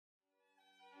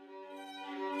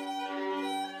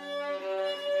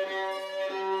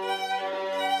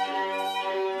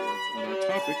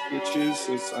which is,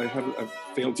 as I've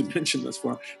failed to mention thus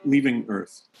far, leaving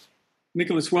Earth.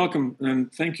 Nicholas, welcome,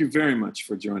 and thank you very much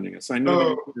for joining us. I know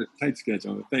that you have a tight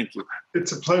schedule. Thank you.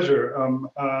 It's a pleasure.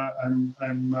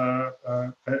 And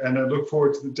I look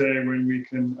forward to the day when we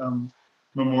can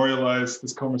memorialize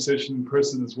this conversation in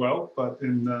person as well. But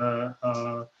in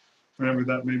whenever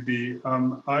that may be,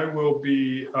 I will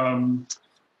be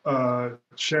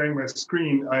sharing my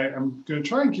screen. I am going to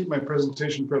try and keep my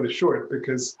presentation fairly short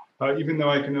because even though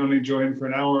I can only join for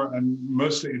an hour, I'm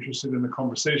mostly interested in the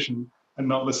conversation and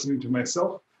not listening to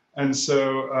myself. And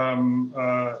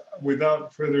so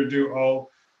without further ado,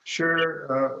 I'll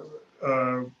share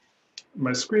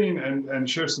my screen and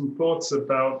share some thoughts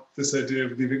about this idea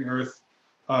of leaving Earth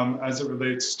as it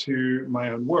relates to my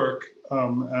own work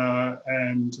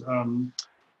and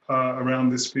around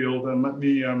this field. And let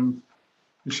me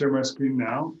share my screen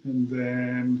now and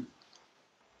then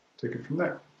take it from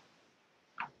there.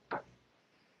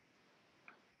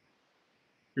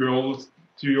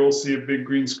 Do you all see a big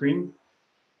green screen?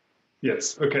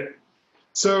 Yes, okay.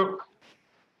 So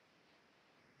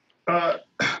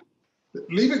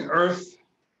leaving Earth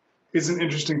is an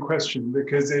interesting question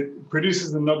because it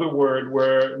produces another word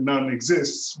where none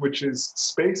exists, which is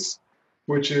space,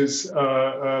 which is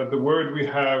the word we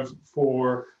have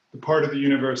for the part of the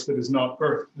universe that is not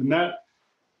Earth. And that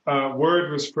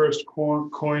word was first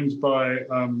coined by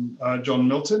John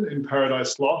Milton in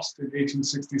Paradise Lost in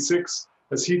 1866,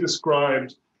 as he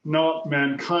described not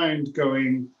mankind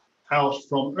going out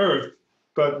from Earth,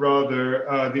 but rather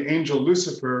the angel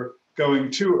Lucifer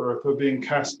going to Earth or being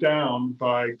cast down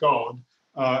by God.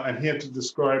 And he had to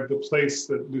describe the place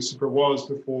that Lucifer was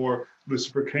before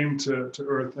Lucifer came to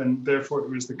Earth, and therefore it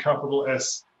was the capital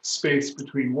S space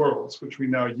between worlds, which we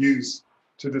now use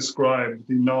to describe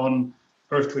the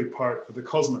non-earthly part of the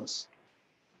cosmos.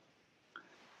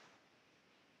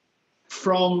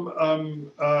 From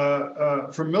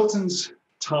Milton's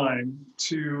time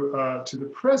to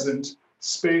the present,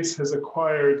 space has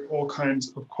acquired all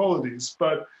kinds of qualities,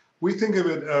 but we think of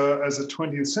it as a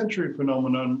 20th century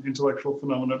phenomenon, intellectual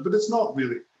phenomenon, but it's not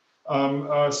really.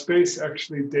 Space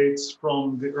actually dates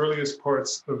from the earliest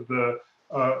parts of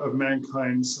of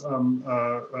mankind's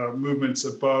movements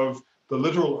above the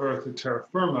literal Earth of terra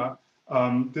firma.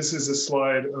 This is a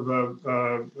slide of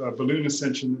a balloon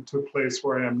ascension that took place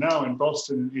where I am now in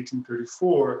Boston in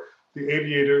 1834. The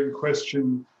aviator in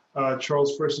question,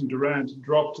 Charles Fersen Durant,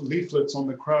 dropped leaflets on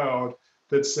the crowd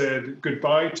that said,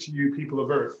 "Goodbye to you, people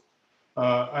of Earth.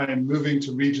 I am moving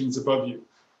to regions above you."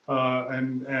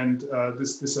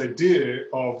 This idea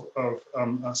of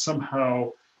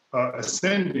somehow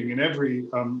ascending in every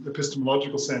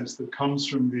epistemological sense that comes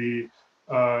from the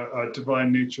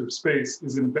divine nature of space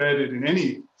is embedded in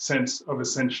any sense of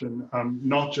ascension,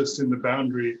 not just in the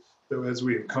boundary that, as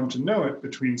we have come to know it,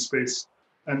 between space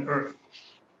and Earth.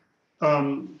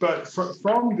 But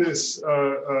from this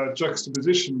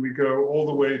juxtaposition, we go all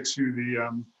the way to the,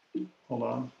 hold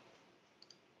on,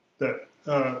 that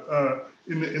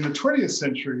in the 20th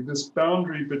century, this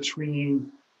boundary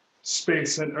between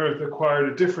space and Earth acquired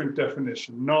a different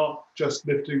definition, not just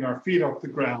lifting our feet off the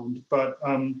ground, but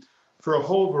for a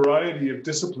whole variety of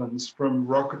disciplines, from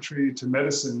rocketry to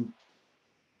medicine,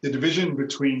 the division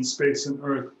between space and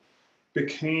Earth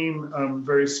became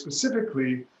very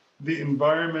specifically the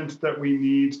environment that we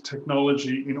need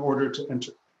technology in order to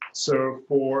enter. So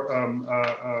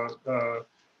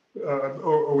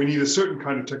or we need a certain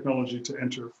kind of technology to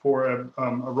enter. For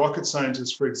a rocket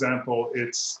scientist, for example,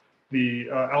 it's the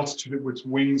altitude at which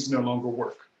wings no longer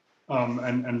work,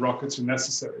 and rockets are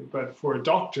necessary. But for a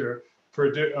doctor, for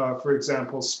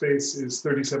example, space is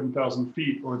 37,000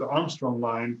 feet, or the Armstrong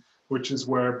line, which is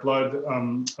where blood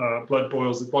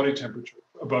boils at body temperature,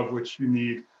 above which you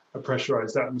need a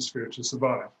pressurized atmosphere to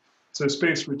survive. So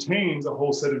space retains a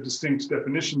whole set of distinct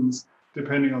definitions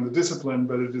depending on the discipline,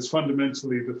 but it is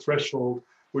fundamentally the threshold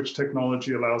which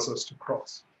technology allows us to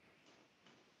cross.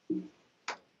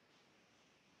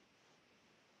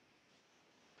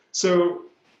 So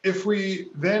if we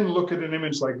then look at an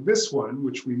image like this one,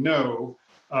 which we know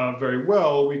very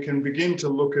well, we can begin to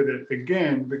look at it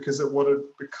again, because what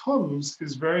it becomes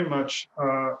is very much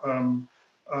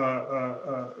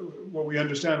what we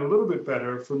understand a little bit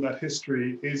better from that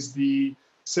history is the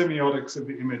semiotics of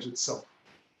the image itself.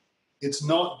 It's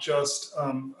not just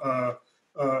a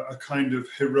kind of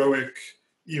heroic,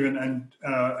 even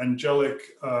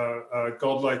angelic,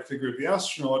 godlike figure of the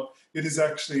astronaut. It is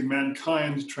actually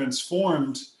mankind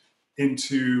transformed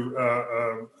into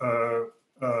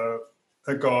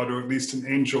a god, or at least an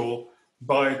angel,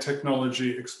 by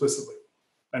technology explicitly.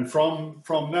 And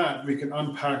from that, we can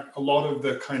unpack a lot of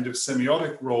the kind of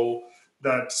semiotic role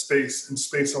that space and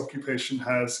space occupation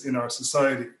has in our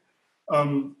society.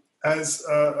 As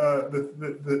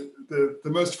the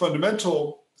most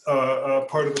fundamental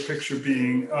part of the picture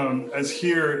being, as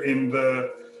here in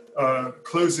the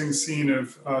closing scene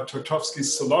of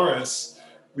Tarkovsky's Solaris,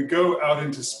 we go out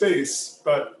into space,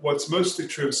 but what's mostly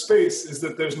true of space is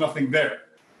that there's nothing there.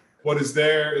 What is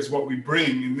there is what we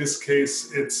bring. In this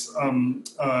case, it's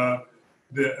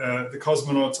the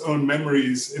cosmonaut's own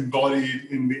memories embodied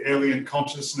in the alien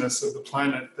consciousness of the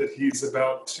planet that he's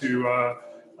about to,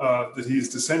 that he's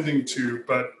descending to.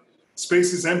 But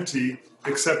space is empty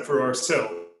except for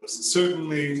ourselves,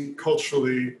 certainly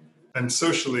culturally and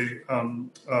socially,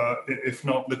 if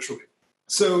not literally.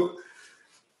 So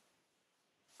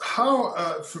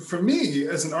how, for me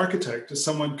as an architect, as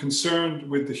someone concerned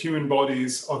with the human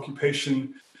body's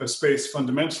occupation of space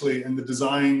fundamentally and the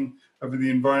design of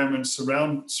the environment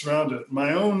surrounding it,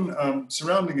 my own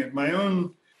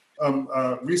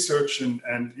research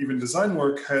and even design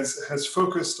work has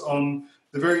focused on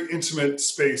the very intimate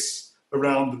space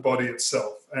around the body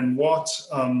itself and what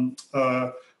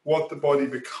the body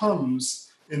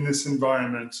becomes in this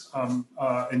environment,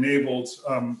 enabled,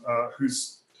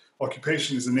 whose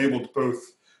occupation is enabled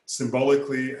both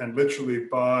symbolically and literally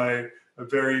by a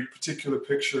very particular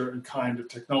picture and kind of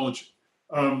technology.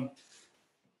 I'm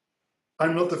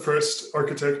not the first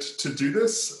architect to do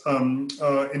this.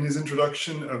 In his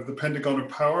introduction of The Pentagon of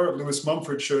Power, Lewis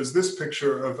Mumford shows this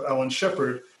picture of Alan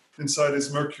Shepard inside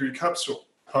his Mercury capsule,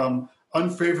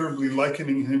 unfavorably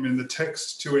likening him in the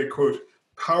text to a, quote,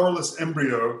 powerless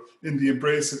embryo in the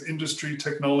embrace of industry,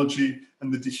 technology,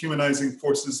 and the dehumanizing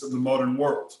forces of the modern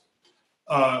world.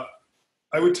 I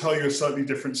would tell you a slightly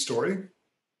different story,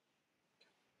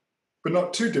 but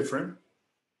not too different.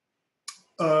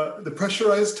 The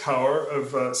pressurized tower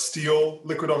of steel,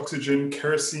 liquid oxygen,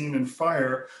 kerosene, and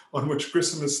fire on which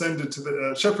Shepard ascended to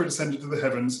the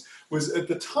heavens was at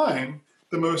the time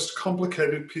the most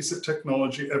complicated piece of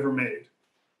technology ever made.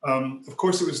 Of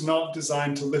course, it was not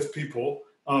designed to lift people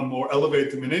or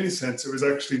elevate them in any sense. It was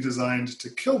actually designed to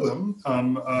kill them,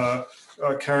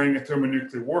 carrying a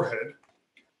thermonuclear warhead.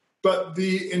 But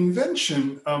the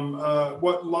invention,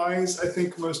 what lies, I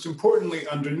think, most importantly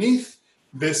underneath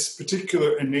this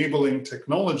particular enabling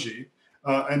technology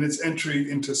and its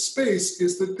entry into space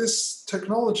is that this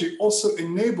technology also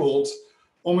enabled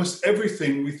almost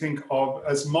everything we think of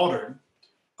as modern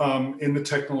in the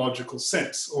technological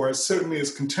sense, or as certainly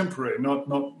as contemporary, not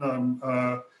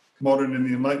modern in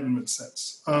the Enlightenment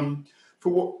sense.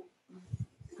 For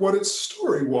what its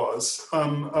story was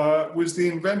the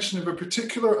invention of a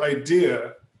particular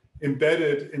idea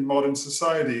embedded in modern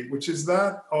society, which is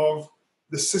that of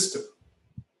the system.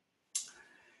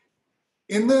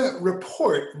 In the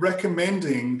report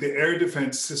recommending the air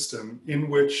defense system in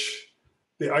which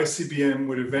the ICBM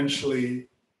would eventually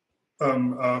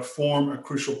form a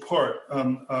crucial part,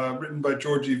 written by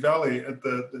Georgie Valley at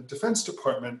the Defense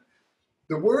Department,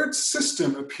 the word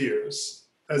system appears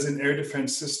as an air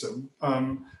defense system.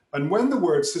 And when the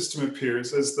word system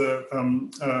appears, as the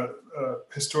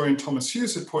historian Thomas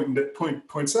Hughes had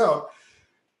points out,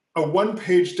 a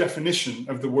one-page definition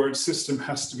of the word system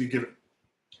has to be given,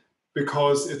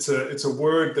 because it's a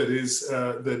word that is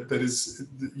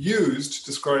used to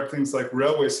describe things like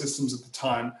railway systems at the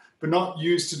time, but not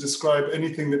used to describe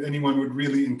anything that anyone would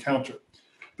really encounter.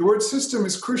 The word system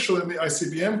is crucial in the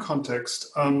ICBM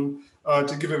context.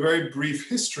 To give a very brief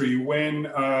history, when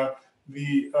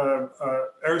the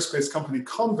aerospace company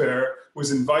Convair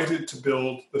was invited to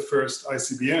build the first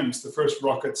ICBMs, the first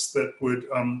rockets that would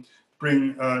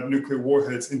bring nuclear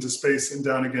warheads into space and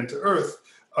down again to Earth,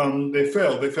 they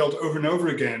failed. They failed over and over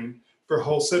again for a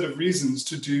whole set of reasons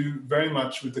to do very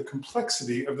much with the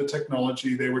complexity of the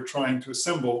technology they were trying to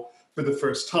assemble for the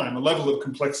first time, a level of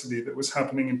complexity that was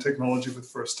happening in technology for the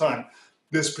first time.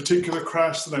 This particular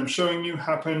crash that I'm showing you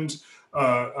happened,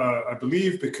 I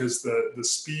believe, because the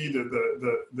speed of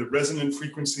the resonant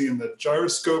frequency in the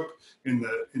gyroscope in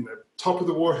the top of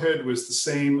the warhead was the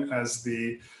same as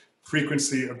the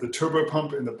frequency of the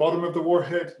turbopump in the bottom of the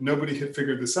warhead. Nobody had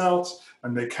figured this out,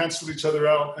 and they canceled each other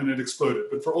out, and it exploded.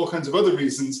 But for all kinds of other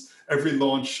reasons, every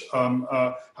launch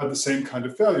had the same kind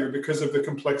of failure because of the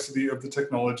complexity of the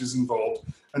technologies involved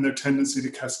and their tendency to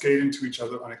cascade into each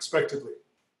other unexpectedly.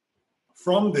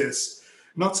 From this,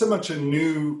 not so much a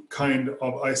new kind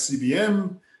of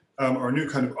ICBM or a new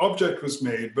kind of object was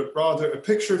made, but rather a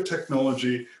picture of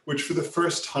technology which for the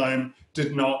first time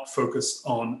did not focus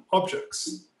on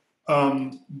objects.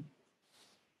 After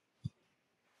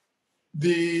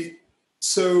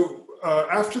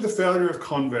the failure of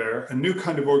Convair, a new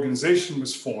kind of organization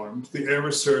was formed, the Air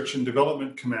Research and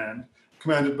Development Command,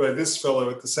 commanded by this fellow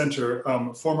at the center,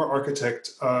 former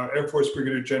architect, Air Force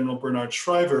Brigadier General Bernard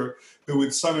Shriver, who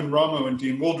with Simon Ramo and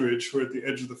Dean Wooldridge, who are at the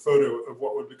edge of the photo of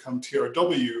what would become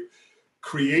TRW,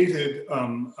 created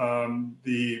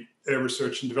the Air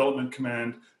Research and Development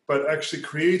Command, but actually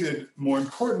created, more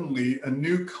importantly, a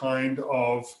new kind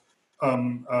of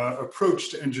approach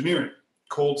to engineering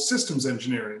called systems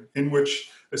engineering, in which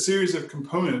a series of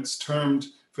components termed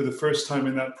for the first time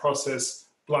in that process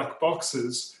black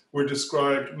boxes were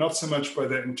described not so much by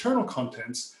their internal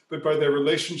contents, but by their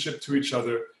relationship to each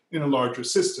other in a larger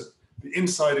system. The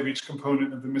inside of each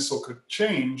component of the missile could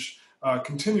change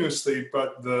continuously,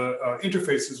 but the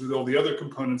interfaces with all the other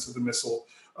components of the missile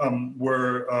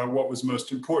were what was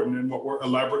most important and what were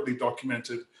elaborately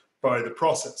documented by the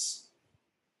process.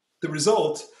 The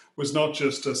result was not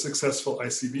just a successful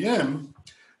ICBM.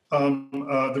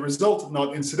 The result,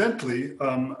 not incidentally,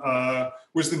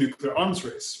 was the nuclear arms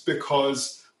race,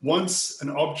 because once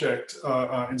an object,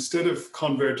 instead of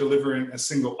Convair delivering a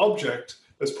single object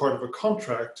as part of a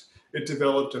contract, it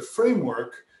developed a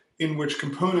framework in which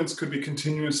components could be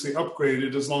continuously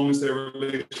upgraded as long as their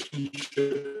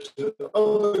relationship to the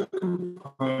other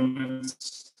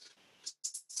components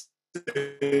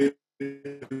stayed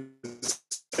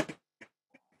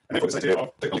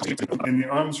in the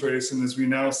arms race, and as we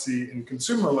now see in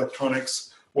consumer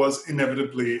electronics, was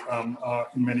inevitably, in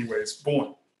many ways,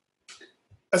 born.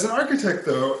 As an architect,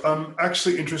 though, I'm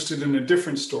actually interested in a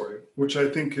different story, which I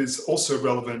think is also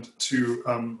relevant to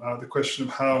the question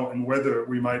of how and whether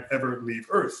we might ever leave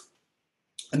Earth.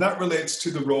 And that relates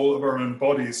to the role of our own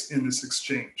bodies in this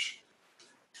exchange.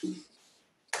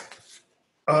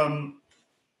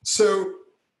 So,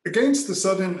 against the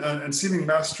sudden and seeming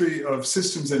mastery of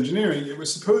systems engineering, it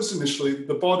was supposed initially that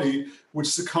the body would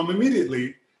succumb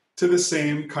immediately to the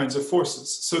same kinds of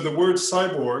forces. So the word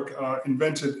cyborg,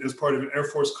 invented as part of an Air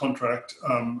Force contract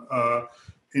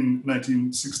in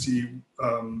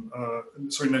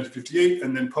 1958,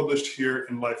 and then published here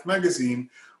in Life magazine,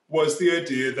 was the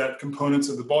idea that components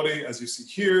of the body, as you see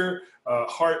here,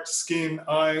 heart, skin,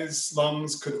 eyes,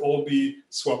 lungs, could all be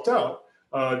swapped out.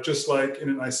 Just like in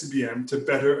an ICBM, to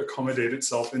better accommodate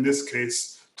itself, in this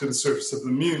case, to the surface of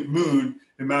the moon,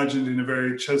 imagined in a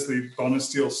very Chesley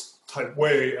Bonesteel type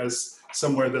way as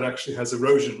somewhere that actually has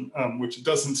erosion, which it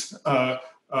doesn't,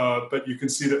 but you can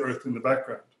see the Earth in the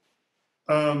background.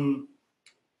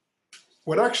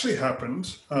 What actually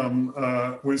happened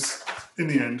was, in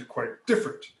the end, quite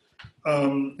different.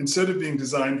 Instead of being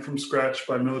designed from scratch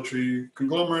by military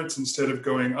conglomerates, instead of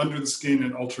going under the skin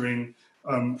and altering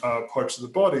parts of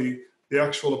the body, the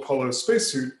actual Apollo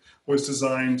spacesuit was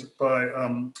designed by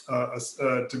a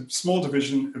small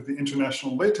division of the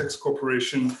International Latex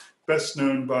Corporation, best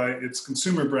known by its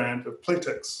consumer brand of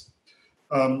Playtex.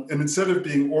 And instead of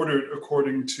being ordered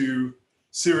according to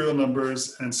serial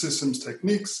numbers and systems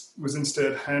techniques, it was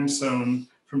instead hand-sewn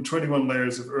from 21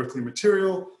 layers of earthly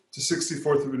material to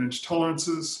 64th of an inch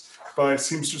tolerances by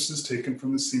seamstresses taken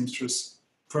from the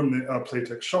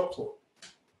Playtex shop floor.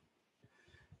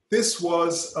 This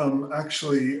was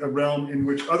actually a realm in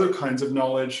which other kinds of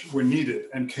knowledge were needed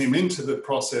and came into the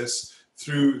process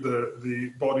through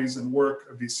the bodies and work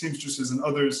of these seamstresses and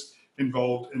others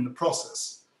involved in the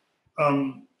process.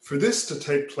 For this to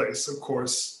take place, of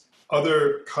course,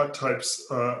 other cut types,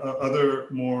 other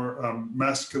more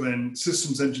masculine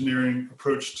systems engineering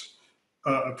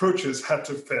approaches had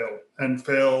to fail, and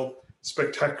fail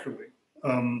spectacularly.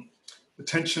 The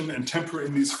tension and temper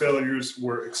in these failures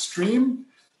were extreme.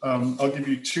 I'll give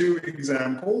you two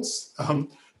examples.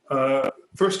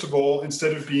 First of all,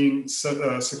 instead of being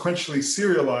sequentially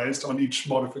serialized on each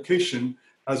modification,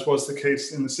 as was the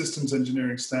case in the systems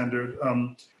engineering standard,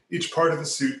 each part of the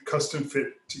suit custom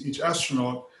fit to each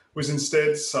astronaut was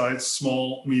instead sized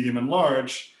small, medium, and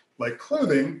large, like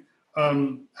clothing.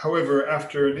 However,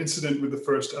 after an incident with the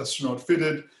first astronaut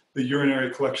fitted, the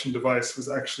urinary collection device was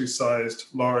actually sized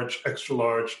large, extra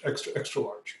large, extra, extra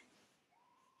large.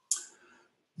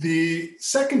 The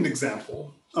second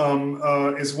example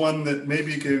is one that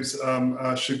maybe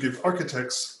should give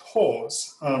architects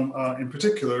pause, in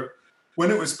particular,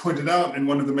 when it was pointed out in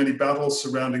one of the many battles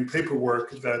surrounding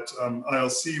paperwork that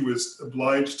ILC was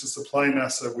obliged to supply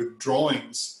NASA with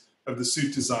drawings of the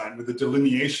suit design, with a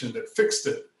delineation that fixed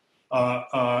it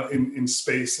in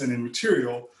space and in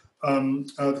material,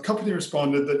 the company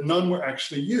responded that none were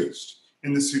actually used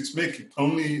in the suit's making,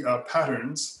 only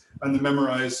patterns and the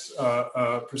memorized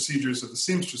procedures of the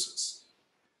seamstresses.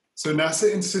 So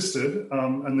NASA insisted,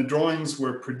 and the drawings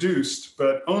were produced,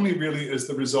 but only really as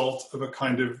the result of a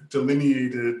kind of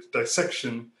delineated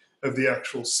dissection of the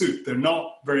actual suit. They're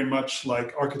not very much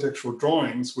like architectural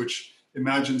drawings, which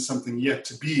imagine something yet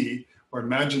to be, or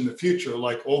imagine the future,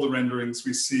 like all the renderings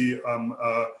we see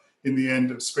in the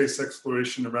end of space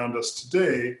exploration around us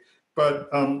today. But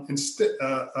instead,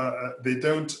 they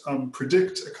don't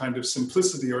predict a kind of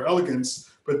simplicity or elegance,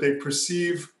 but they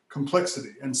perceive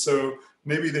complexity. And so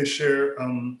maybe they share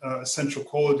essential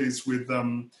qualities with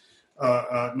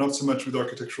not so much with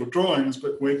architectural drawings,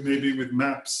 but maybe with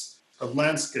maps of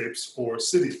landscapes or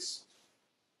cities.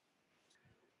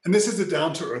 And this is a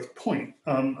down-to-earth point,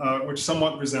 which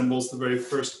somewhat resembles the very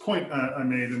first point I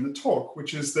made in the talk,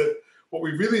 which is that what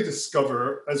we really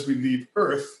discover as we leave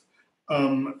Earth,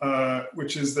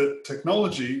 which is that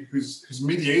technology, whose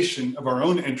mediation of our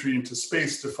own entry into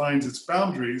space defines its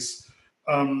boundaries,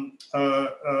 that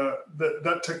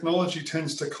technology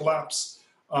tends to collapse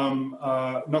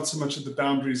not so much at the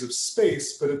boundaries of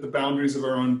space, but at the boundaries of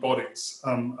our own bodies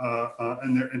and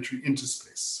their entry into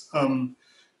space.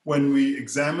 When we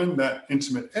examine that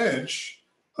intimate edge,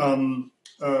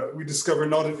 we discover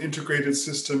not an integrated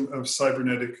system of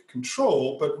cybernetic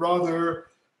control, but rather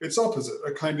its opposite,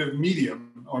 a kind of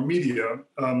medium or media,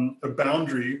 a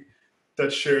boundary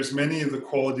that shares many of the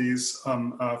qualities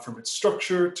from its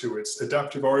structure to its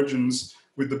adaptive origins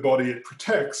with the body it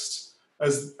protects,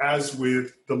 as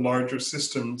with the larger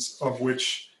systems of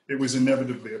which it was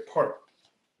inevitably a part.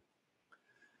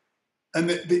 And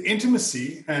the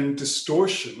intimacy and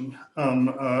distortion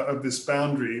of this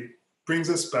boundary brings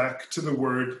us back to the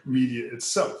word media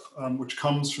itself, which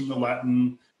comes from the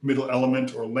Latin middle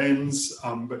element or lens,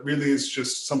 but really is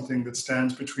just something that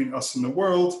stands between us and the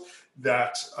world,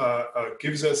 that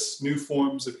gives us new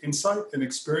forms of insight and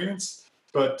experience,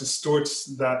 but distorts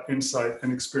that insight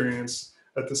and experience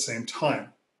at the same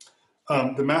time.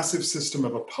 The massive system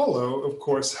of Apollo, of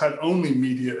course, had only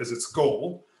media as its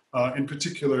goal, in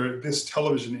particular this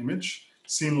television image,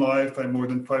 seen live by more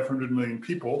than 500 million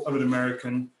people, of an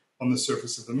American on the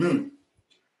surface of the moon.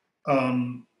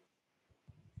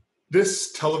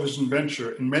 This television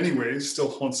venture, in many ways, still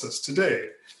haunts us today.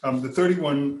 The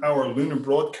 31-hour lunar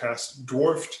broadcast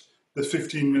dwarfed the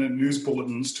 15-minute news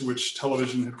bulletins to which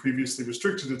television had previously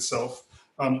restricted itself,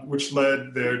 which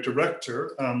led their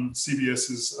director,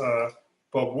 CBS's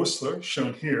Bob Woosler,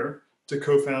 shown here, to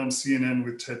co-found CNN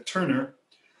with Ted Turner.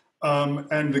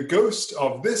 And the ghost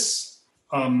of this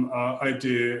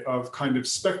idea of kind of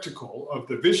spectacle, of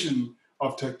the vision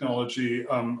of technology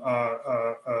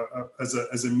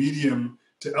as a medium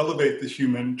to elevate the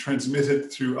human,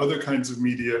 transmitted through other kinds of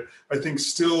media, I think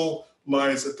still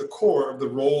lies at the core of the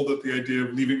role that the idea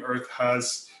of leaving Earth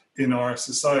has in our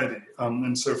society.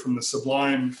 And so from the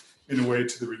sublime, in a way,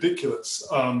 to the ridiculous,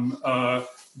 the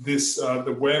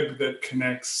web that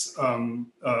connects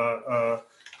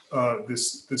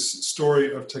this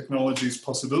story of technology's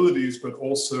possibilities, but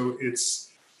also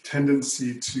its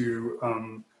tendency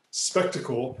to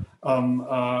spectacle,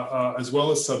 as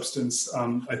well as substance,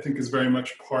 I think is very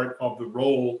much part of the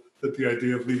role that the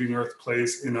idea of leaving Earth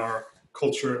plays in our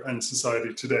culture and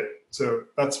society today. So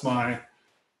that's my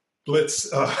blitz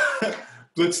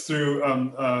through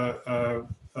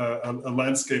a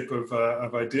landscape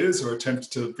of ideas, or attempt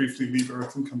to briefly leave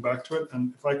Earth and come back to it.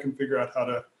 And if I can figure out how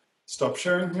to stop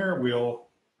sharing here, we'll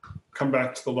come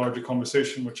back to the larger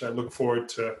conversation, which I look forward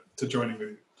to joining with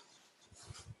you.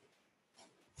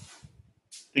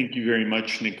 Thank you very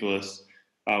much, Nicholas.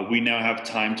 We now have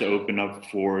time to open up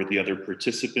for the other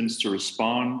participants to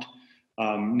respond.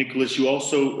 Nicholas, you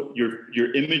also,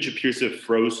 your image appears to have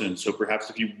frozen, so perhaps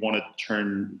if you want to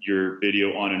turn your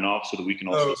video on and off so that we can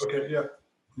also... Oh, okay, yeah,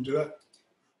 can do that.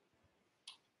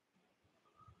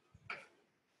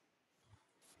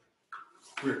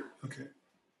 Weird, okay.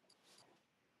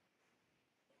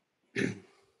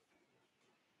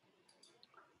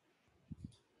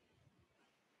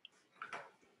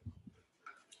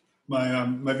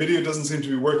 My video doesn't seem to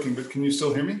be working, but can you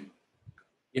still hear me?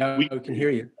 Yeah, I can hear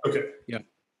you. Okay. Yeah.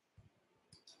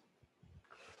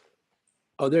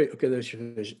 Oh, there. Okay, there's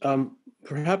your vision.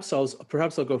 Perhaps I'll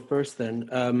go first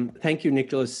then. Thank you,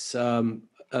 Nicholas, for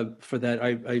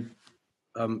that.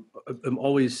 I'm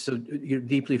always so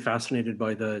deeply fascinated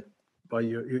by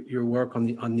your work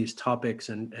on these topics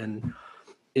and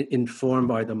informed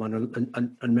by them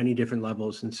on many different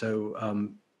levels. And so,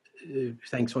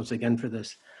 thanks once again for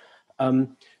this.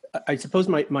 I suppose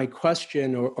my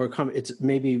question or comment, it's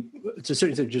a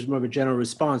certain just more of a general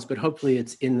response, but hopefully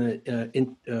it's in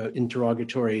the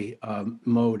interrogatory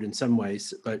mode in some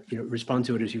ways. But respond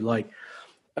to it as you like.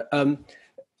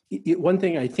 One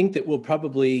thing I think that will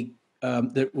probably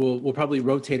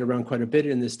rotate around quite a bit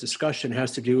in this discussion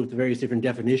has to do with the various different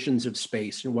definitions of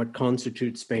space and what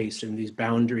constitutes space, and the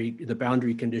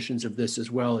boundary conditions of this as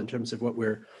well, in terms of what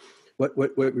we're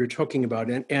what we're talking about.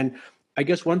 And I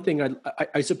guess one thing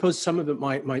I suppose some of it,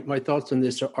 my thoughts on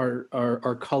this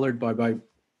are colored by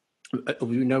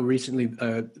we know recently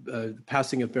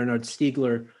passing of Bernard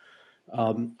Stiegler.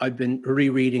 I've been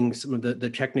rereading some of the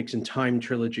Technics in Time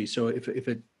trilogy. So if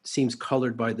it seems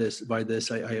colored by this,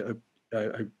 I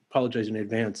apologize in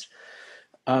advance.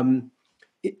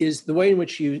 Is the way in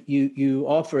which you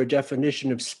offer a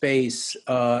definition of space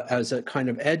as a kind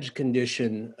of edge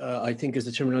condition, I think is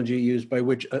the terminology used, by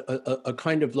which a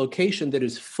kind of location that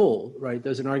is full, right?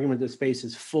 There's an argument that space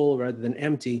is full rather than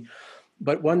empty,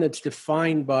 but one that's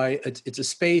defined by, it's a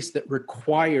space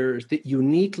that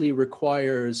uniquely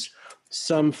requires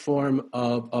some form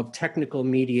of technical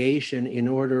mediation in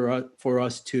order for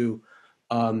us to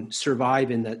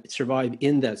survive in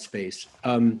that space,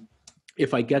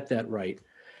 if I get that right.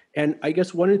 And I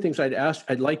guess one of the things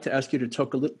I'd like to ask you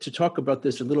to talk about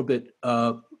this a little bit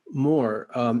more,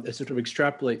 sort of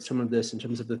extrapolate some of this in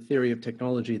terms of the theory of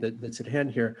technology that's at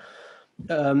hand here.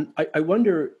 I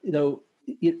wonder,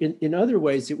 in other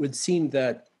ways, it would seem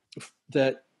that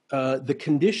the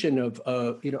condition of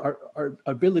our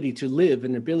ability to live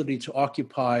and ability to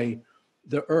occupy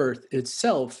the earth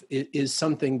itself is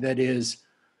something that is,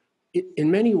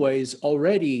 in many ways,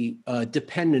 already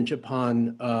dependent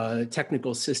upon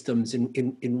technical systems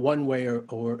in one way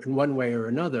or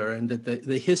another, and that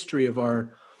the history of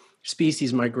our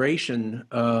species migration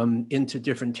into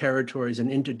different territories and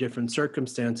into different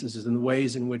circumstances and the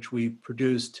ways in which we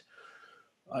produced,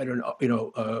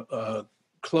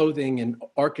 clothing and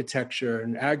architecture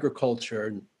and agriculture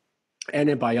and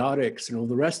antibiotics and all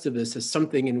the rest of this is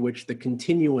something in which the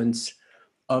continuance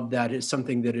of that is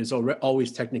something that is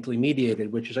always technically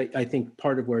mediated, which is, I think,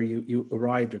 part of where you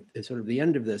arrived at sort of the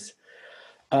end of this.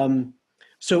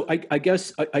 So I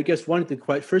guess one of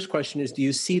the first question is, do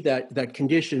you see that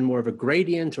condition more of a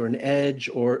gradient or an edge,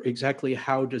 or exactly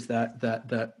how does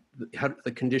how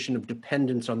the condition of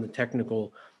dependence on the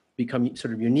technical become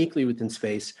sort of uniquely within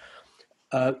space?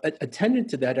 Attendant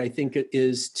to that, I think,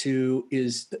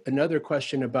 is another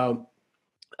question about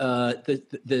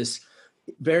this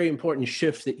very important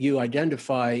shift that you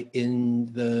identify in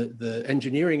the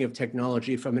engineering of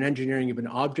technology, from an engineering of an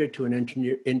object to an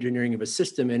engineering of a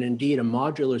system, and indeed a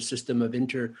modular system of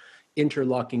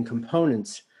interlocking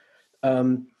components.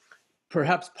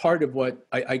 Perhaps part of what,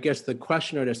 I guess the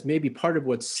question I'd ask, maybe part of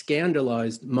what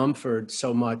scandalized Mumford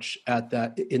so much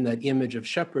in that image of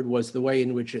Shepherd was the way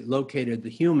in which it located the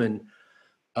human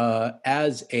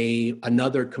as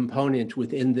another component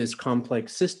within this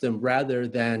complex system, rather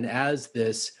than as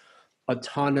this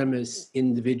autonomous,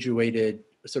 individuated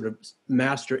sort of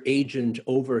master agent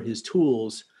over his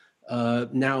tools.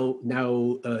 Now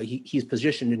he's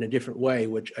positioned in a different way,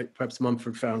 which perhaps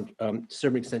Mumford found to a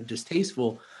certain extent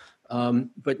distasteful,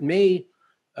 but may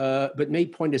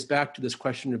point us back to this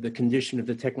question of the condition of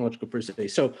the technological per se.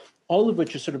 So all of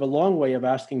which is sort of a long way of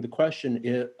asking the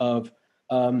question of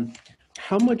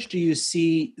how much do you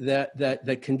see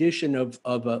that condition of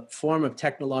a form of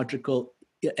technological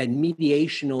and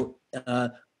mediational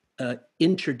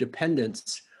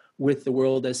interdependence with the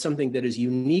world as something that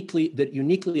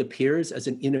uniquely appears as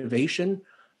an innovation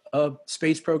of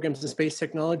space programs and space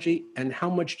technology, and how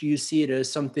much do you see it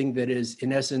as something that is,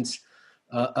 in essence,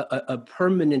 a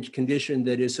permanent condition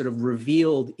that is sort of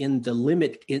revealed in the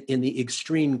limit, in the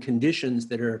extreme conditions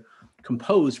that are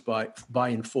composed by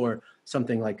and for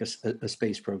something like a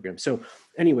space program? So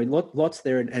anyway, lots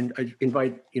there, and I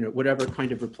invite whatever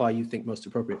kind of reply you think most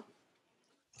appropriate.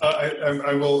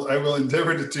 I will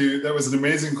endeavor to do. That was an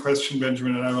amazing question,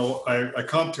 Benjamin, and I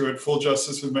can't do it full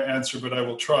justice with my answer, but I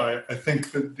will try. I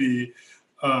think that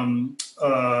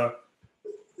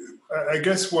I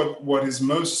guess what is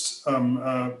most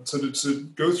so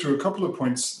to go through a couple of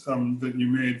points that you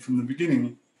made from the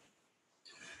beginning.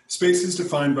 Space is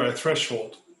defined by a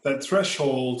threshold. That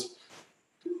threshold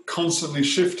constantly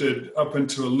shifted up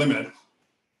into a limit.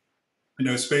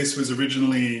 Space was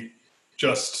originally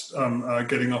just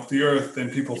getting off the Earth, then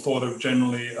people thought of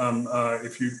generally,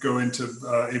 if you go into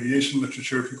aviation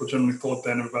literature, people generally thought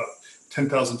then of about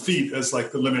 10,000 feet as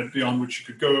like the limit beyond which you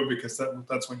could go, because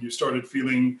that's when you started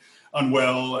feeling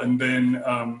unwell. And then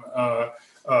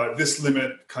this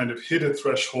limit kind of hit a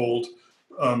threshold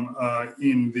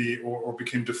or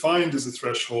became defined as a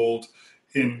threshold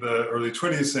in the early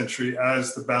 20th century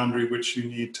as the boundary which you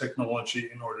need technology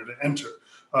in order to enter.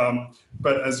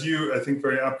 But as you, I think,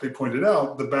 very aptly pointed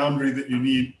out, the boundary that you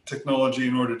need technology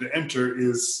in order to enter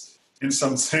is, in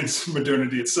some sense,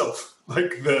 modernity itself.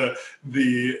 Like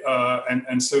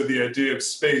and so the idea of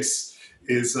space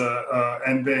is,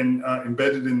 and then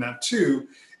embedded in that too,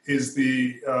 is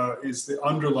the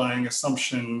underlying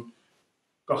assumption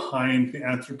behind the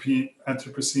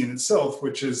Anthropocene itself,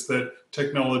 which is that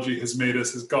technology has made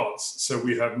us as gods. So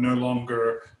we no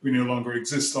longer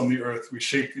exist on the earth. We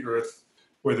shape the earth,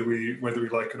 whether we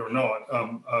like it or not.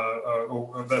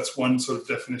 Or that's one sort of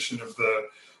definition of the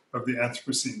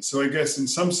Anthropocene. So I guess in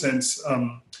some sense,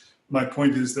 my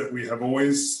point is that we have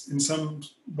always, in some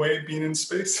way, been in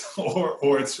space,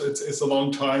 or it's a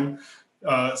long time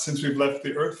since we've left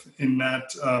the Earth. In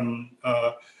that,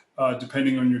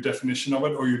 depending on your definition of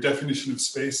it, or your definition of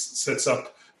space, sets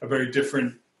up a very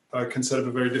different can set up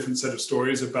a very different set of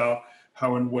stories about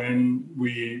how and when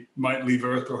we might leave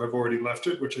Earth or have already left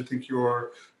it, which I think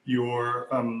your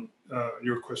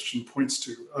question points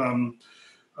to.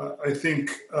 I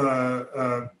think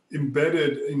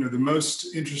embedded, the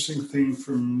most interesting thing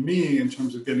for me in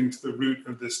terms of getting to the root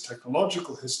of this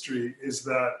technological history is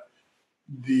that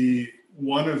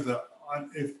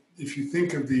if you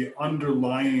think of the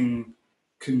underlying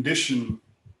condition,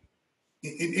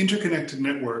 interconnected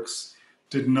networks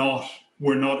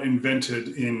were not invented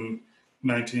in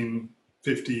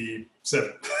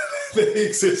 1957. They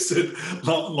existed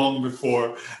long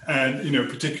before, and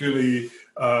particularly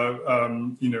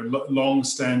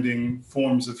long-standing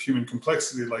forms of human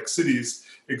complexity like cities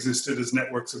existed as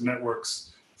networks of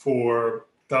networks for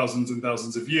thousands and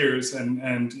thousands of years,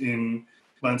 and in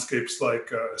landscapes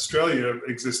like Australia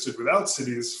existed without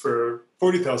cities for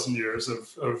 40,000 years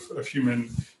of human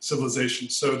civilization.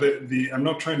 So I'm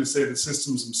not trying to say the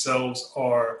systems themselves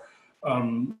are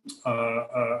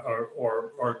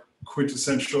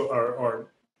quintessential or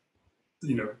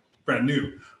brand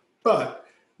new, but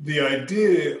the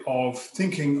idea of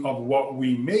thinking of what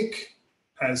we make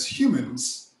as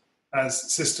humans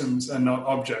as systems and not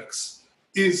objects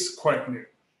is quite new,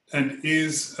 and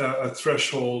is a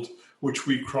threshold which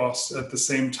we cross at the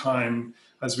same time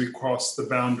as we cross the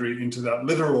boundary into that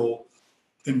literal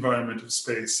environment of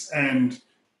space. And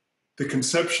the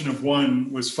conception of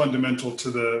one was fundamental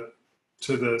to the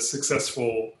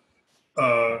successful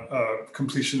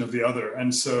completion of the other.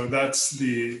 And so that's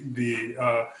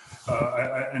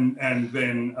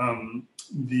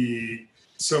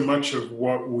so much of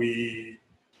what we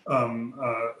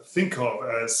think of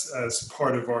as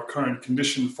part of our current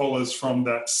condition follows from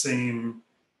that same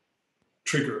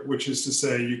trigger, which is to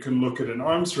say, you can look at an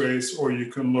arms race, or you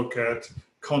can look at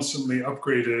constantly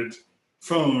upgraded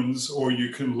phones, or you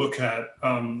can look at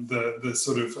the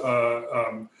sort of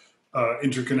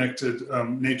interconnected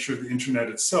nature of the internet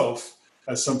itself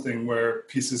as something where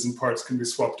pieces and parts can be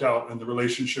swapped out, and the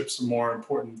relationships are more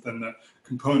important than the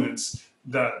components.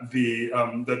 That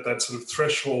that sort of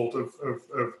threshold of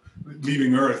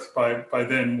leaving Earth by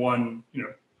then one,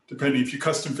 depending if you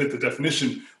custom fit the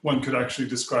definition, one could actually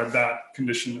describe that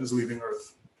condition as leaving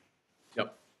Earth.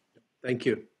 Yep. Thank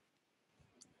you.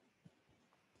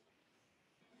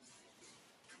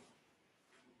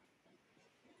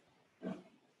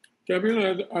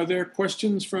 Gabriel, are there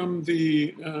questions from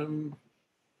the...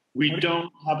 We don't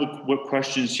have what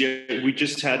questions yet. We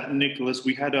just had, Nicholas,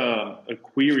 we had a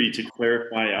query to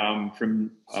clarify from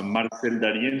Marcel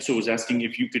Darien. So was asking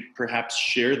if you could perhaps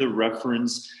share the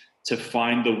reference to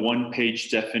find the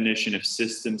one-page definition of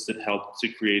systems that helped to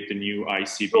create the new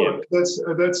ICBM. Sure.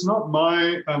 That's not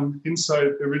my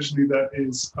insight originally. That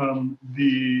is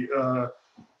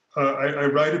I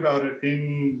write about it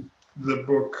in the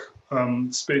book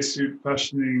Spacesuit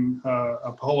Fashioning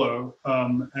Apollo,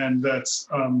 and that's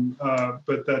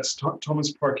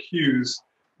Thomas Park Hughes,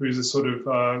 who is a sort of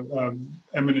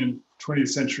eminent 20th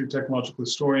century technological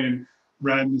historian,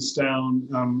 ran this down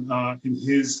in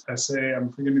his essay. I'm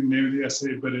forgetting the name of the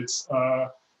essay, but it's the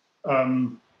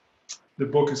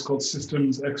book is called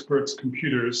Systems, Experts,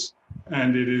 Computers,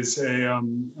 and it is I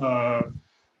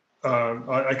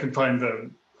can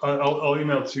find I'll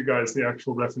email to you guys the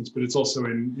actual reference, but it's also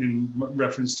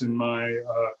referenced in my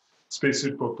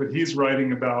spacesuit book. But he's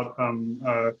writing about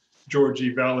George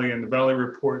E. Valley and the Valley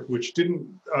Report, which didn't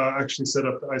actually set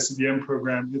up the ICBM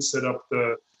program. It set up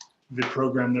the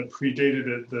program that predated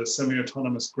it, the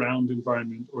Semi-Autonomous Ground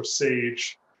Environment, or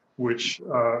SAGE, which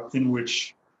in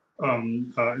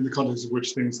the context of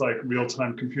which things like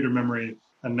real-time computer memory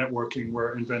and networking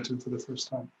were invented for the first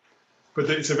time. But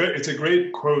it's a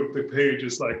great quote. The page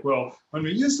is like, well, when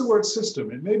we use the word system,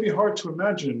 it may be hard to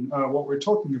imagine what we're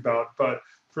talking about. But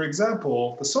for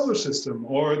example, the solar system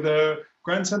or the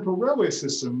Grand Central Railway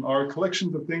System are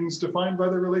collections of things defined by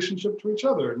their relationship to each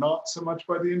other, not so much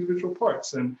by the individual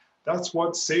parts. And that's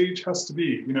what SAGE has to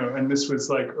be, And this was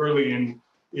like early in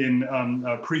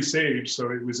pre-SAGE,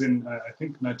 so it was in I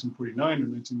think 1949 or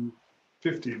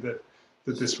 1950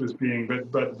 that this was being,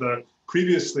 but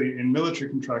previously in military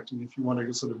contracting, if you want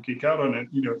to sort of geek out on it,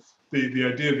 the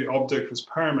idea of the object was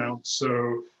paramount.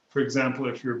 So, for example,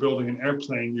 if you're building an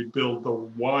airplane, you'd build the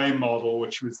Y model,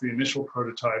 which was the initial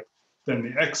prototype, then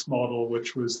the X model,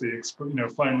 which was the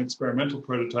final experimental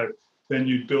prototype. Then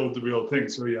you'd build the real thing.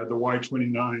 So you had the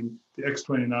Y-29, the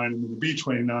X-29, and then the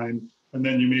B-29, and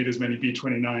then you made as many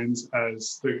B-29s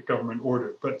as the government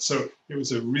ordered. But so it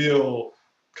was a real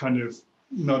kind of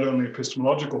not only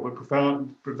epistemological, but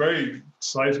profound, but very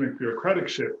seismic bureaucratic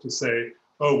shift to say,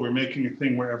 oh, we're making a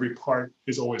thing where every part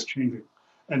is always changing,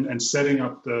 and setting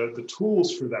up the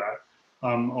tools for that.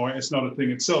 Or it's not a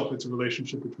thing itself, it's a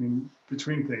relationship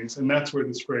between things. And that's where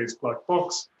this phrase black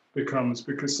box becomes,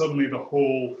 because suddenly the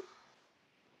whole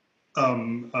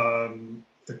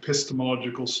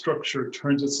epistemological structure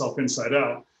turns itself inside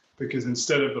out, because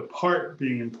instead of the part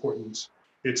being important,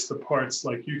 it's the parts.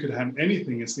 Like, you could have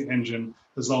anything as the engine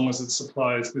as long as it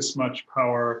supplies this much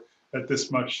power at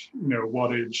this much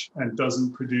wattage and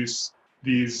doesn't produce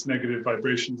these negative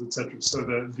vibrations, etc. So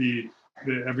the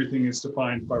everything is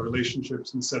defined by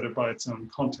relationships instead of by its own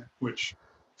content, which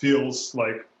feels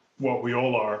like what we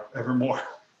all are evermore.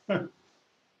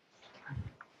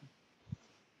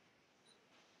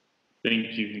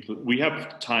 Thank you. We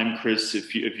have time, Chris,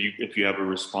 if you have a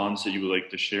response that you would like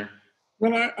to share.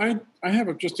 Well, I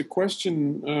have just a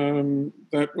question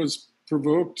that was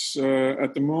provoked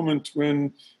at the moment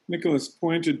when Nicholas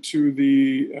pointed to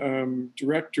the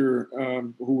director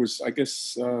who was, I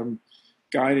guess,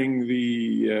 guiding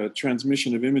the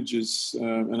transmission of images,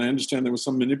 and I understand there was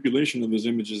some manipulation of those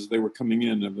images as they were coming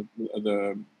in of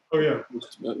the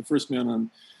first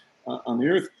man on the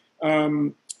earth.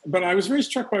 But I was very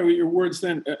struck by your words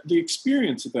then. The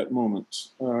experience at that moment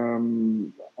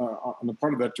on the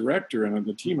part of that director and of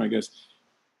the team, I guess,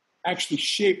 actually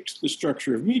shaped the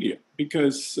structure of media,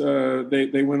 because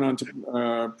they went on to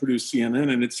produce CNN,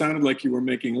 and it sounded like you were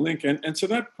making a link. And so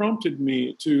that prompted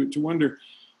me to wonder,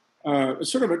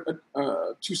 sort of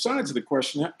two sides of the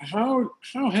question. How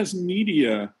has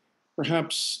media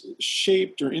perhaps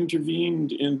shaped or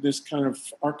intervened in this kind of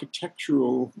architecture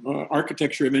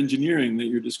of engineering that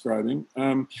you're describing,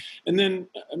 and then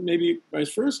maybe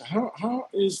vice versa? How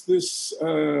is this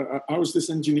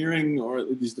engineering, or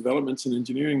these developments in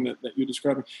engineering that you're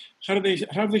describing? How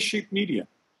have they shaped media?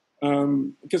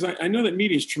 Because I know that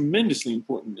media is tremendously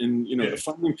important in the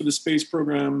funding for the space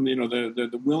program,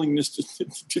 the willingness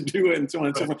to do it, and so on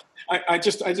and so forth. I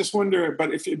just wonder,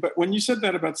 but when you said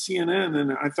that about CNN,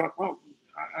 and I thought, well,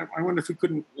 I wonder if we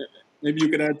couldn't, maybe you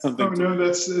could add something. Oh no,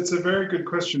 it's a very good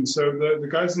question. So the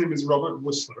guy's name is Robert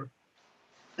Wussler,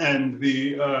 and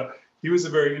he was a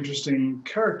very interesting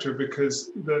character, because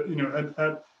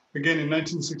again in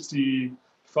 1965,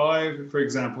 for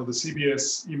example, the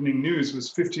CBS Evening News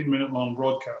was 15-minute long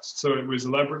broadcast. So it was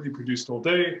elaborately produced all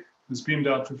day. It was beamed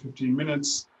out for 15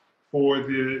 minutes. For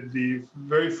the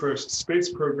very first space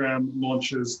program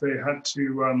launches, they had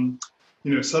to,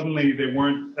 suddenly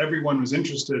everyone was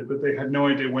interested, but they had no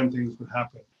idea when things would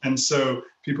happen. And so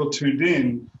people tuned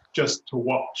in just to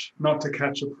watch, not to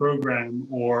catch a program,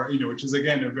 or, which is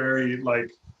again a very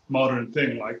modern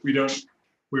thing. Like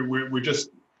we're just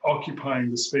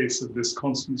occupying the space of this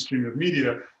constant stream of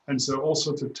media. And so all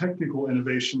sorts of technical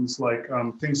innovations, like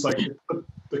things like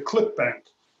the clip bank,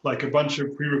 like a bunch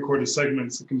of pre-recorded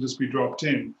segments that can just be dropped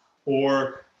in,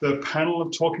 or the panel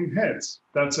of talking heads.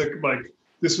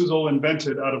 This was all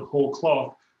invented out of whole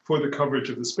cloth for the coverage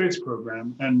of the space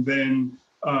program. And then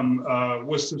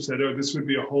Worcester said, oh, this would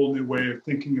be a whole new way of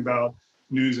thinking about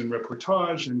news and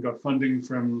reportage, and got funding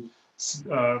from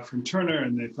Turner,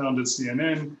 and they founded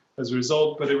CNN as a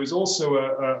result. But it was also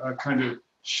a kind of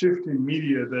shift in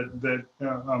media that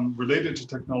related to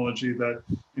technology that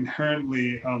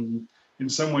inherently, in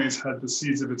some ways, had the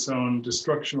seeds of its own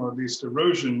destruction, or at least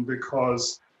erosion,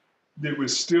 because it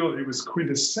was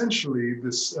quintessentially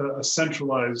this a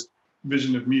centralized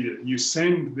vision of media. You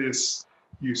spend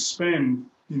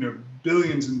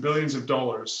billions and billions of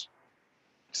dollars,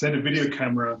 send a video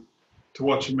camera to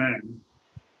watch a man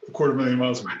 250,000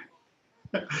 miles away,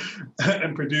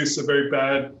 and produce a very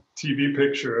bad TV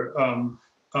picture,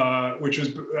 which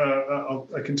is,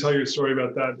 I can tell you a story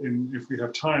about that if we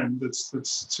have time. That's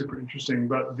super interesting.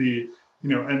 But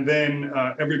and then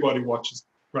everybody watches,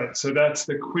 right? So that's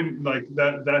the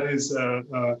that is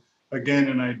again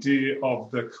an idea of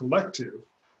the collective,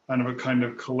 and of a kind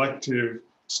of collective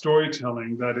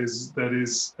storytelling that is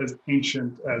as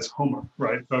ancient as Homer,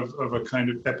 right? Of a kind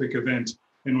of epic event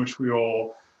in which we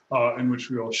all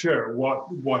share.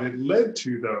 What it led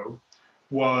to, though,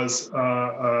 was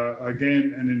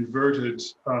again an inverted,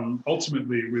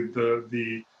 ultimately with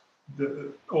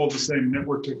all the same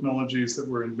network technologies that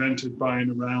were invented by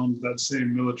and around that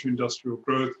same military-industrial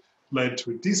growth led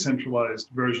to a decentralized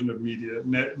version of media,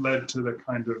 led to the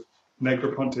kind of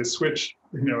Negroponte switch,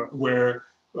 where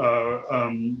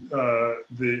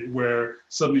where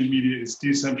suddenly media is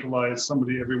decentralized.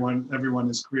 Everyone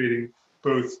is creating,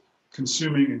 both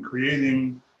consuming and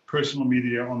creating personal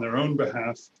media on their own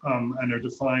behalf, and are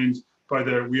defined by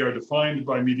we are defined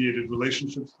by mediated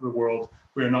relationships to the world.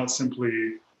 We are not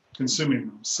simply consuming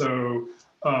them. So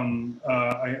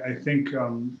I think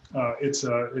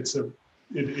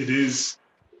it is,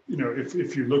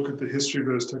 if you look at the history of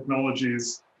those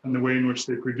technologies and the way in which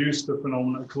they produced a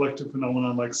collective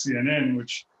phenomenon like CNN,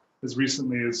 which as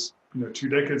recently as 2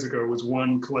 decades ago was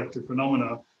one collective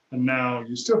phenomena, and now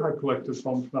you still have collective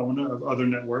phenomena of other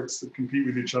networks that compete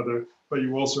with each other, but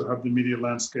you also have the media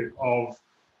landscape of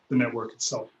the network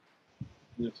itself.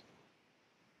 Yes.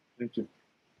 Thank you.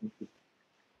 Thank you.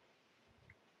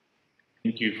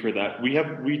 Thank you for that.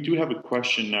 We do have a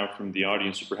question now from the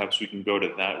audience, so perhaps we can go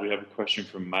to that. We have a question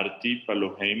from Marti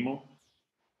Paloheimo.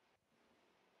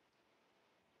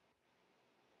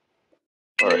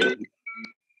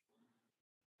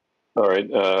 All right.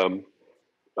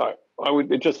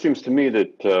 It just seems to me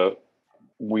that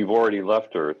we've already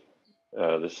left Earth.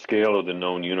 The scale of the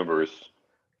known universe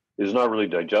is not really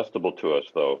digestible to us,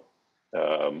 though.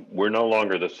 We're no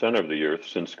longer the center of the Earth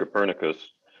since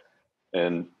Copernicus,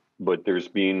 but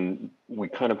we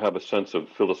kind of have a sense of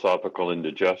philosophical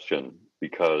indigestion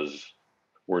because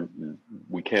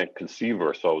we can't conceive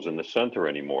ourselves in the center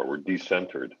anymore. We're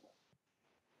decentered.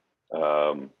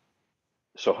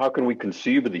 So how can we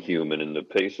conceive of the human in the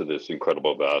face of this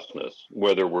incredible vastness,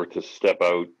 whether we're to step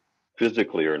out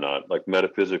physically or not? Like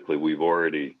metaphysically, we've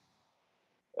already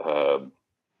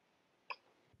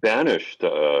banished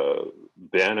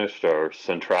our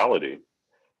centrality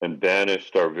and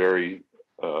banished our very,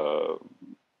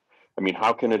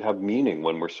 how can it have meaning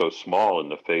when we're so small in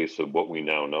the face of what we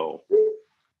now know?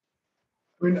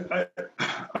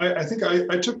 I think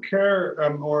I took care,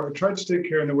 or tried to take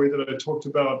care in the way that I talked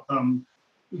about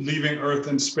leaving Earth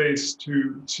and space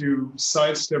to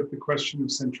sidestep the question of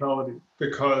centrality,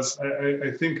 because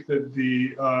I think that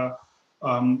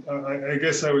I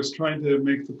guess I was trying to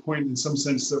make the point in some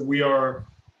sense that we are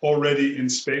already in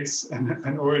space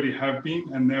and already have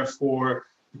been, and therefore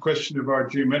the question of our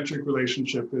geometric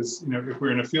relationship is, if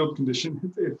we're in a field condition,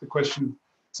 if the question of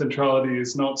centrality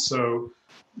is not so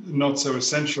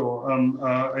essential.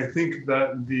 I think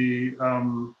that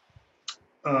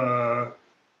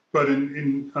but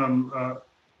in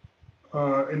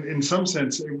some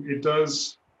sense,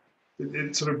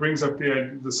 it sort of brings up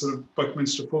the sort of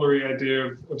Buckminster-Fullery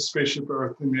idea of spaceship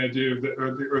Earth, and the idea of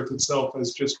the Earth itself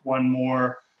as just one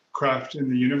more craft in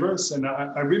the universe. And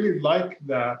I really like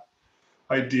that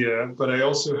idea, but I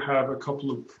also have a couple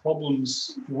of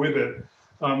problems with it.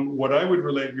 What I would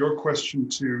relate your question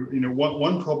to,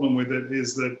 one problem with it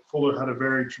is that Fuller had a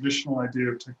very traditional idea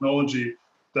of technology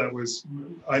that was,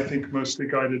 I think, mostly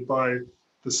guided by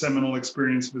the seminal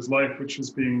experience of his life, which was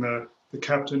being the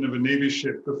captain of a Navy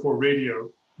ship before radio,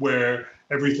 where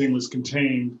everything was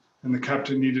contained and the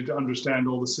captain needed to understand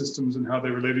all the systems and how they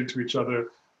related to each other.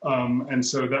 And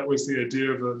so that was the idea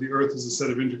of the Earth as a set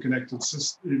of interconnected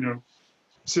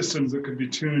systems that could be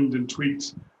tuned and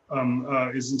tweaked,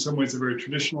 is in some ways a very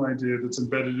traditional idea that's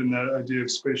embedded in that idea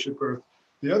of spaceship Earth.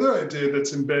 The other idea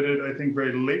that's embedded, I think,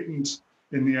 very latent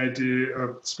in the idea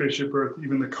of spaceship Earth,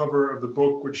 even the cover of the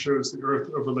book, which shows the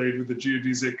Earth overlaid with the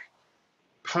geodesic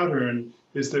pattern,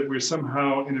 is that we're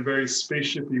somehow in a very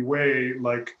spaceshipy way,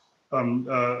 like a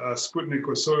Sputnik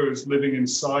or Soyuz living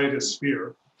inside a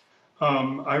sphere.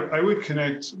 I would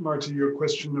connect, Marty, your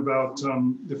question about,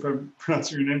 if I'm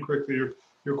pronouncing your name correctly,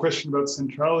 your question about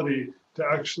centrality to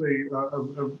actually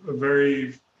a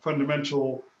very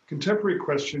fundamental contemporary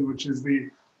question, which is the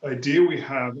idea we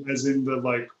have, as in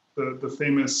the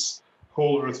famous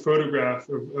whole Earth photograph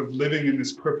of living in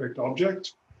this perfect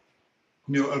object,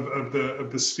 of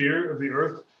the sphere of the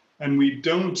Earth, and we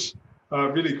don't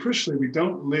really crucially, we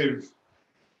don't live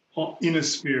in a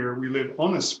sphere. We live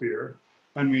on a sphere,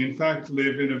 and we in fact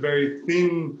live in a very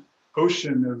thin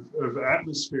ocean of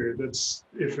atmosphere that's,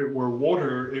 if it were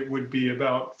water, it would be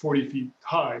about 40 feet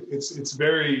high. It's a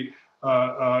very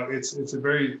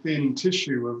thin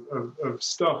tissue of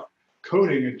stuff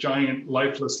coating a giant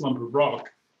lifeless lump of rock,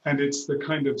 and it's the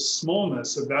kind of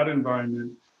smallness of that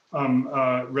environment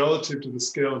relative to the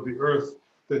scale of the Earth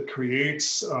that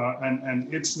creates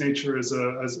and its nature as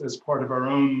part of our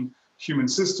own human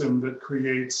system that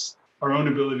creates our own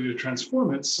ability to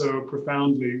transform it so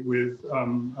profoundly with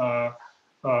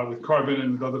with carbon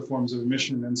and with other forms of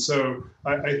emission. And so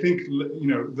I think, you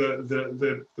know,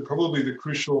 the probably the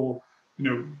crucial, you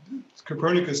know,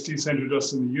 Copernicus decentered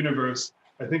us in the universe.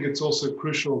 I think it's also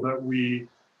crucial that we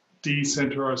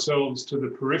decenter ourselves to the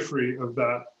periphery of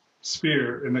that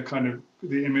sphere in the kind of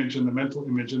the image and the mental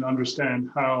image, and understand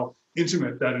how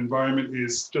intimate that environment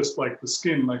is, just like the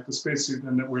skin, like the spacesuit,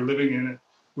 and that we're living in it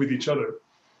with each other.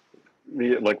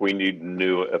 Like we need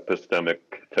new epistemic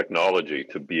technology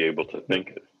to be able to think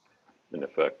it, in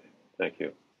effect. Thank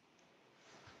you.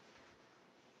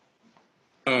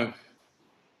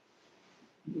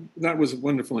 That was a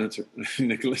wonderful answer,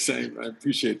 Nicholas. I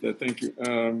appreciate that. Thank you.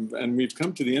 And we've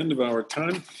come to the end of our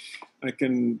time.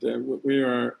 We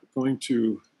are going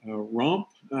to romp.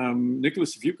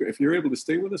 Nicholas, if you're able to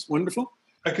stay with us, wonderful.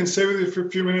 I can stay with you for a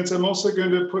few minutes. I'm also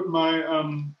going to put my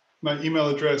my email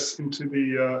address into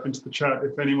the chat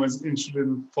if anyone's interested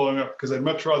in following up, because I'd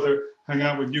much rather hang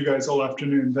out with you guys all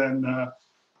afternoon than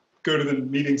go to the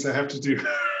meetings I have to do.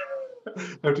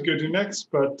 I have to go do next,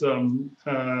 but in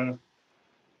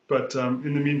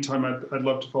the meantime, I'd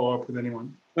love to follow up with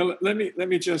anyone. Well, let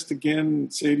me just again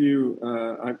say to you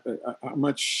how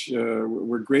much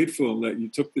we're grateful that you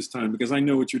took this time, because I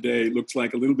know what your day looks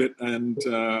like a little bit, and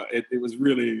it was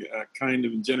really kind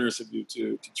and generous of you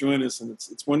to join us, and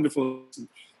it's wonderful.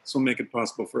 So make it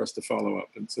possible for us to follow up,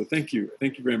 and so thank you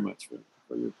very much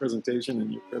for your presentation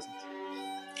and your presence.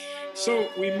 So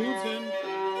we move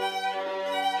then.